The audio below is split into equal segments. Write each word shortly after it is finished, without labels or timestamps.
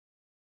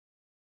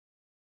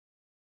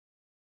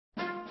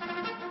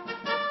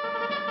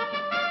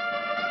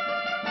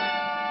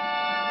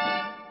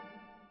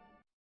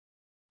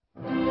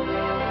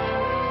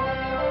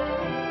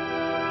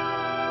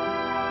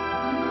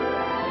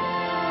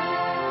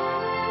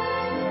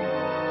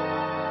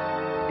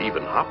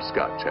Even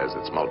hopscotch has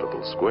its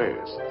multiple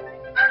squares.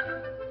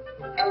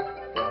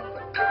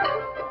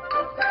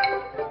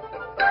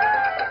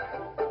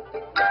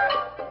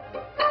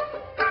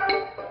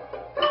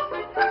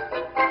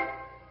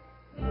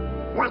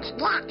 What's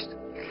next?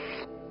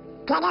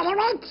 Get any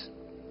weights?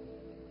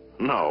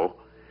 No.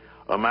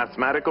 A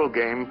mathematical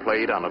game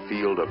played on a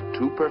field of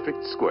 2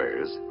 perfect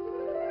squares,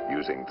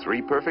 using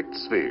 3 perfect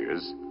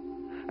spheres,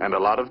 and a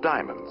lot of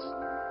diamonds.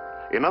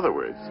 In other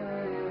words,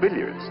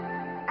 billiards.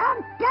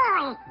 Oh,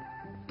 boy.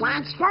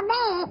 That's for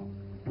me.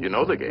 You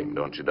know the game,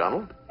 don't you,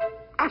 Donald?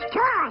 Of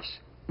course.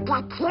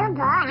 The cue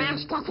ball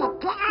has to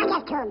hit the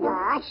other 2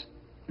 balls.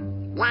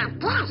 Like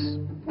this.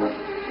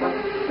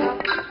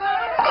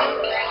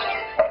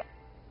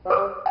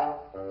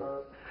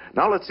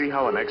 Now let's see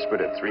how an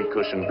expert at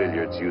 3-cushion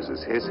billiards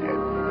uses his head.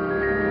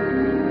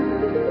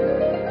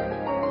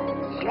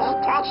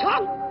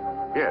 3-cushion?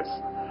 Yes.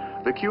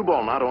 The cue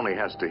ball not only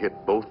has to hit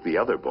both the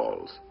other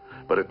balls,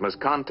 but it must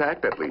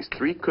contact at least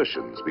 3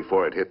 cushions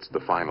before it hits the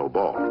final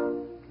ball.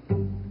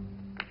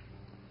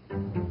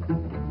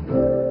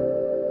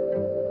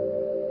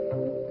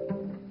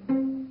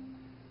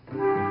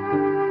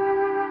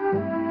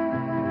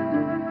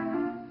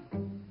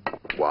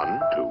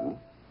 One, 2,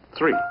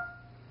 3.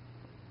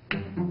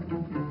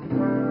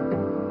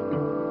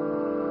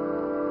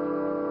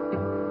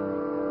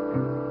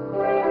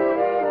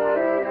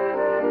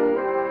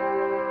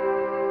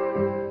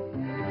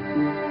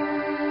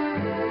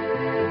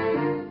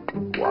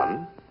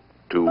 One,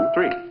 2,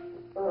 3.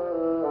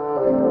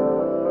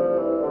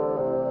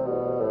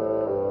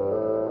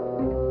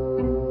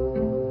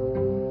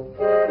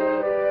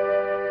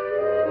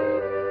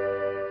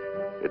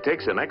 It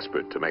takes an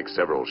expert to make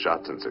several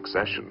shots in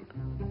succession.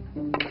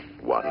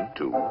 1,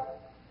 2,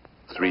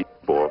 3,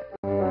 4,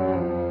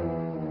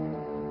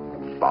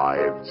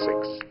 5, 6.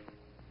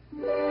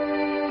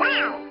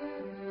 Wow.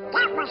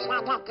 That was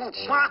not a good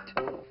shot.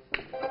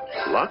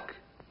 Luck?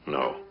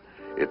 No,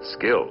 it's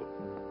skill.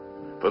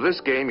 For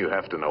this game, you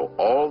have to know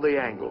all the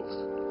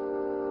angles.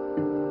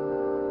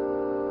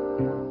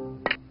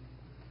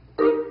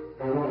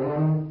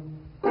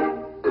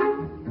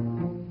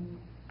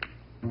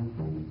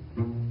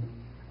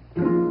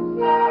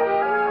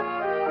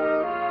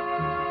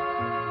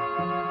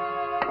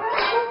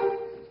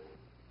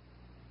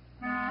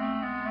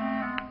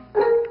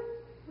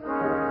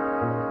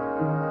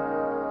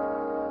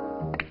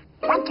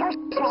 One, 2,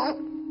 3, 4,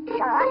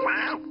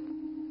 5,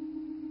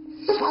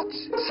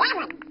 6,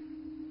 7.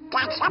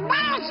 That's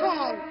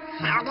amazing!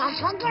 How does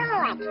he do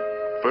it?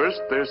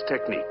 First, there's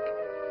technique.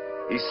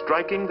 He's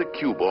striking the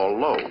cue ball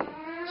low,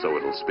 so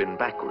it'll spin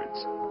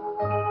backwards.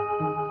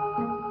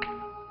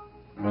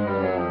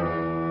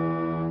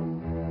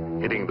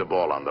 Hitting the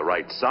ball on the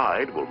right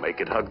side will make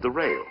it hug the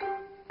rail.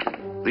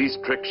 These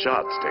trick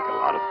shots take a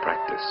lot of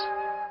practice.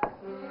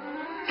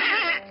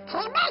 He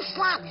missed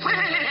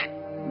it!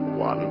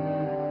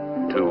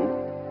 1, 2,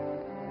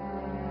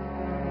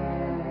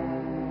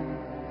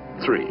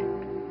 3.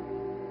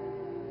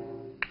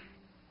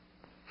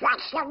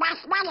 What's the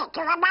mathematic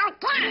about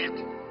that?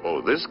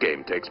 Oh, this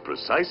game takes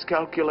precise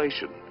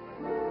calculation.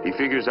 He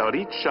figures out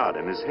each shot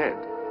in his head.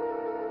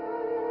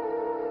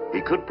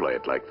 He could play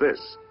it like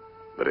this,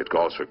 but it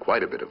calls for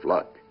quite a bit of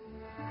luck.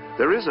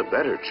 There is a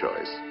better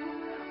choice.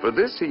 For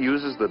this, he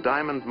uses the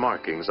diamond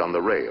markings on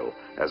the rail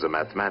as a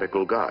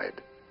mathematical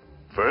guide.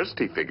 First,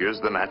 he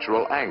figures the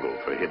natural angle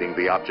for hitting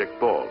the object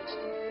balls.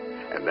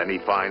 And then he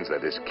finds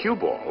that his cue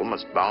ball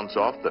must bounce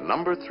off the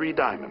number 3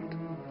 diamond.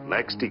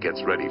 Next, he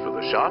gets ready for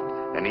the shot,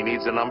 and he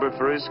needs a number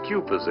for his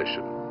cue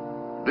position.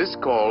 This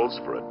calls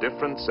for a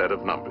different set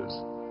of numbers.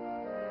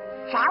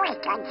 Very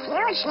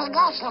confusing,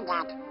 isn't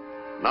it?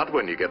 Not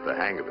when you get the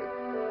hang of it.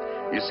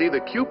 You see,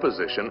 the cue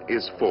position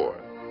is 4.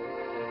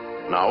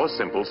 Now a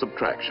simple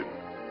subtraction.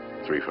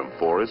 3 from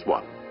 4 is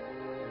 1.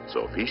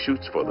 So if he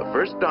shoots for the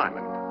first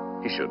diamond,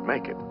 he should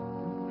make it.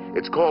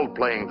 It's called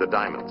playing the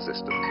diamond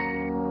system.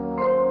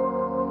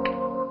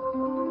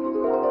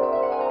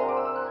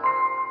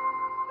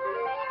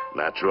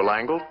 Natural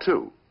angle,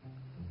 2.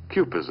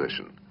 Cue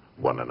position,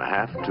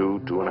 1.5, 2,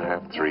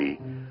 2.5, 3,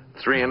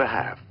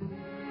 3.5.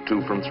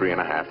 2 from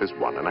 3.5 is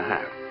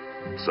 1.5.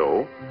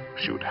 So,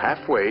 shoot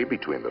halfway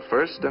between the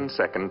first and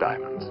second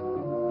diamonds.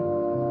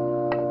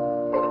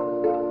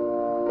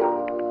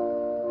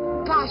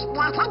 There's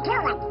nothing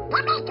to it.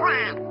 Let me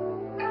try.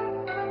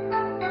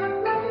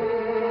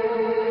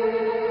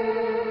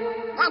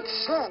 Let's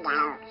see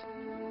now.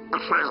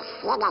 If I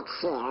hit it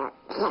here,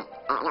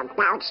 it'll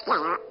bounce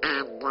there,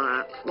 and,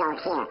 no,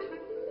 here.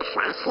 If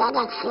I hit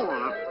it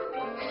here,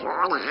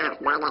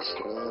 4.5 minus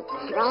 3,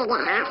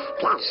 3.5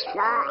 plus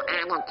 4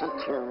 added to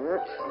 2,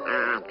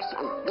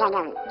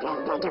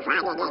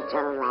 divided into 2,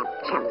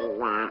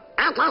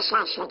 I guess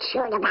I should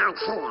shoot about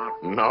here.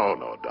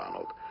 No,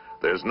 Donald.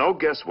 There's no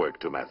guesswork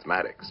to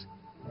mathematics.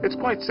 It's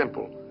quite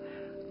simple.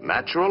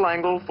 Natural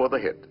angle for the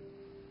hit,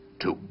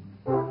 2.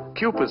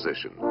 Cue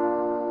position,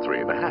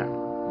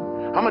 3.5.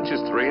 How much is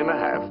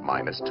 3.5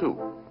 minus 2?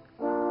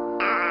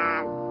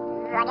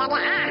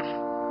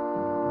 1.5.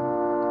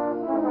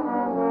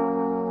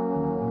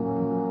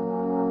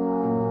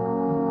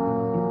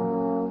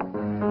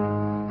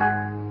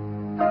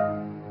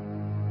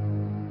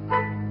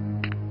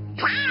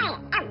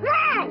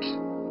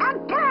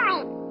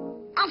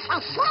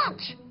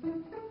 edge.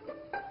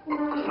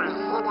 If I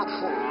hit it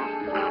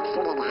here,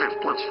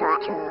 3.5 plus 4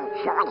 to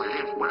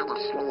 4.5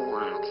 minus 3,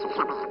 so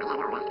something in the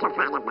middle,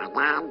 divided by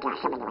 9, or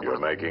something like You're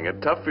that. making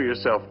it tough for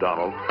yourself,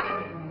 Donald.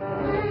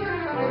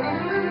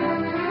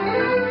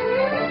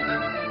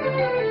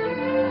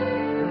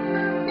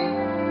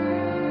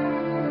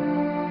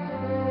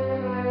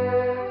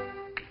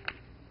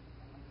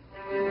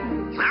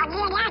 How do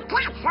you like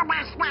that for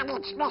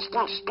mathematics,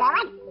 Mr.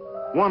 Spirit?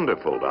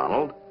 Wonderful,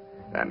 Donald.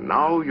 And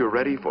now you're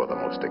ready for the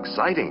most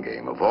exciting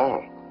game of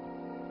all.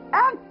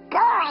 Oh,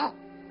 boy!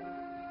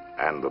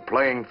 And the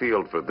playing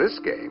field for this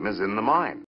game is in the mind.